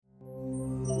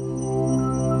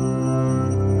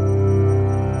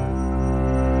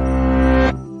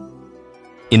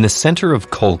In the center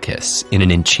of Colchis, in an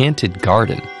enchanted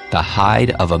garden, the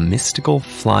hide of a mystical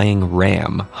flying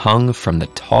ram hung from the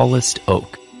tallest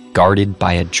oak, guarded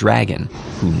by a dragon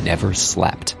who never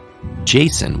slept.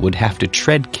 Jason would have to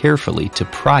tread carefully to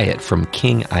pry it from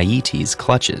King Aeetes'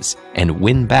 clutches and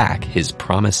win back his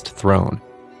promised throne.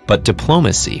 But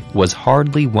diplomacy was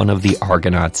hardly one of the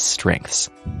Argonauts' strengths.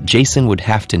 Jason would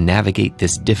have to navigate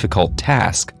this difficult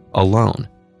task alone,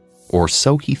 or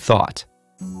so he thought.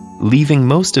 Leaving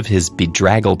most of his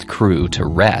bedraggled crew to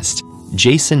rest,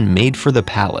 Jason made for the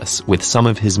palace with some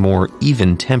of his more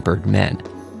even-tempered men.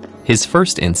 His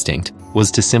first instinct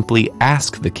was to simply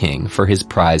ask the king for his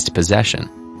prized possession,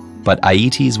 but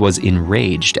Aeetes was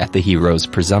enraged at the hero's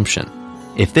presumption.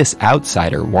 If this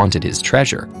outsider wanted his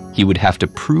treasure, he would have to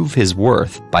prove his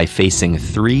worth by facing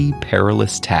 3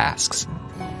 perilous tasks.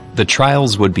 The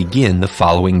trials would begin the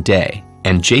following day,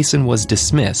 and Jason was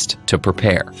dismissed to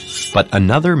prepare. But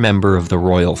another member of the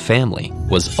royal family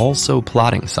was also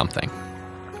plotting something.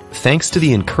 Thanks to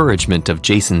the encouragement of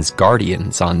Jason's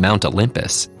guardians on Mount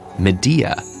Olympus,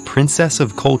 Medea, princess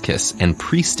of Colchis and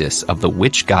priestess of the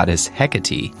witch goddess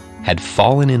Hecate, had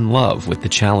fallen in love with the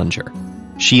challenger.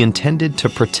 She intended to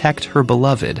protect her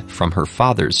beloved from her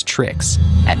father's tricks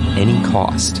at any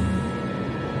cost.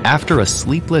 After a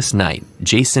sleepless night,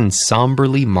 Jason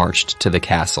somberly marched to the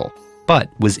castle, but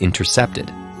was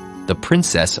intercepted. The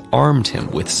princess armed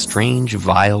him with strange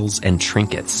vials and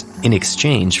trinkets in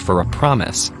exchange for a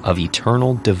promise of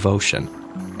eternal devotion.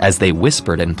 As they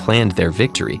whispered and planned their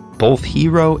victory, both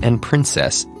hero and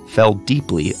princess fell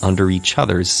deeply under each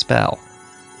other's spell.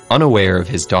 Unaware of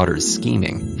his daughter's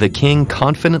scheming, the king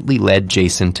confidently led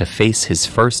Jason to face his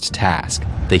first task.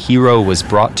 The hero was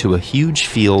brought to a huge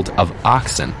field of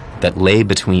oxen that lay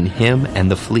between him and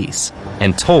the fleece,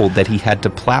 and told that he had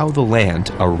to plow the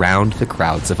land around the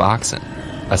crowds of oxen.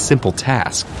 A simple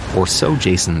task, or so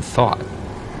Jason thought.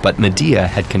 But Medea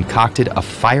had concocted a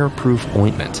fireproof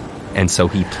ointment, and so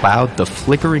he plowed the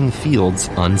flickering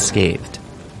fields unscathed.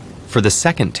 For the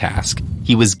second task,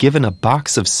 he was given a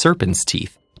box of serpent's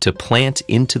teeth to plant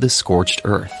into the scorched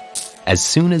earth. As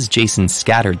soon as Jason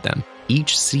scattered them,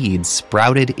 each seed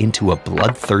sprouted into a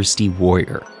bloodthirsty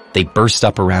warrior. They burst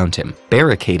up around him,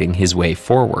 barricading his way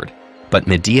forward. But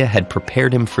Medea had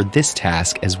prepared him for this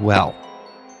task as well.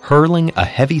 Hurling a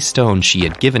heavy stone she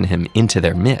had given him into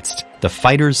their midst, the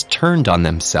fighters turned on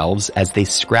themselves as they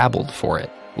scrabbled for it,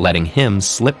 letting him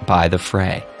slip by the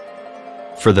fray.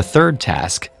 For the third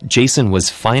task, Jason was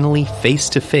finally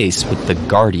face-to-face with the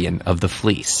guardian of the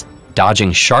fleece.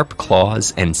 Dodging sharp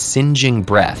claws and singeing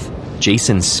breath,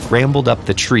 Jason scrambled up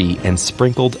the tree and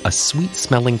sprinkled a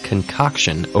sweet-smelling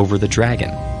concoction over the dragon.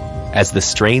 As the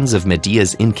strains of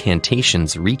Medea's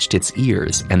incantations reached its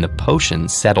ears and the potion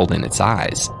settled in its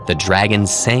eyes, the dragon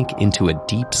sank into a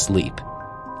deep sleep.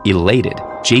 Elated,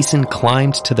 Jason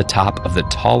climbed to the top of the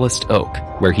tallest oak,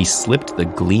 where he slipped the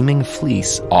gleaming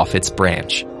fleece off its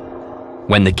branch.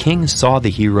 When the king saw the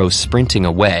hero sprinting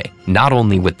away, not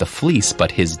only with the fleece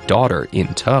but his daughter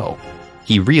in tow,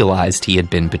 he realized he had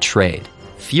been betrayed.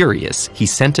 Furious, he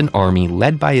sent an army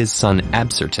led by his son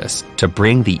Absyrtus to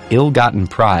bring the ill-gotten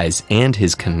prize and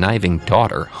his conniving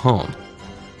daughter home.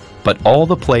 But all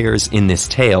the players in this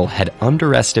tale had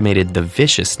underestimated the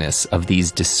viciousness of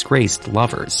these disgraced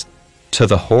lovers. To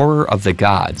the horror of the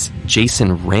gods,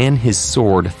 Jason ran his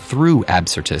sword through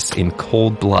Absyrtus in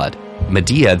cold blood.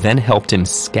 Medea then helped him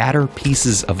scatter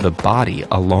pieces of the body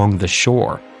along the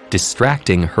shore,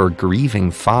 distracting her grieving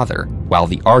father while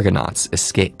the Argonauts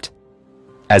escaped.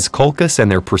 As Colchis and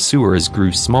their pursuers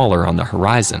grew smaller on the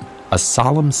horizon, a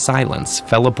solemn silence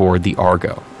fell aboard the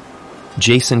Argo.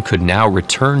 Jason could now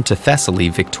return to Thessaly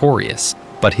victorious,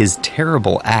 but his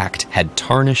terrible act had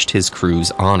tarnished his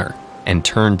crew's honor and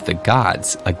turned the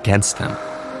gods against them.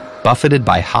 Buffeted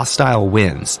by hostile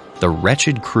winds, the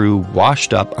wretched crew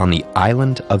washed up on the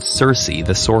island of Circe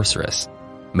the sorceress.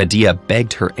 Medea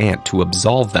begged her aunt to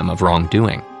absolve them of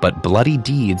wrongdoing, but bloody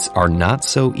deeds are not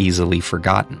so easily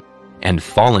forgotten, and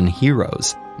fallen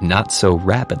heroes not so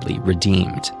rapidly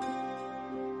redeemed.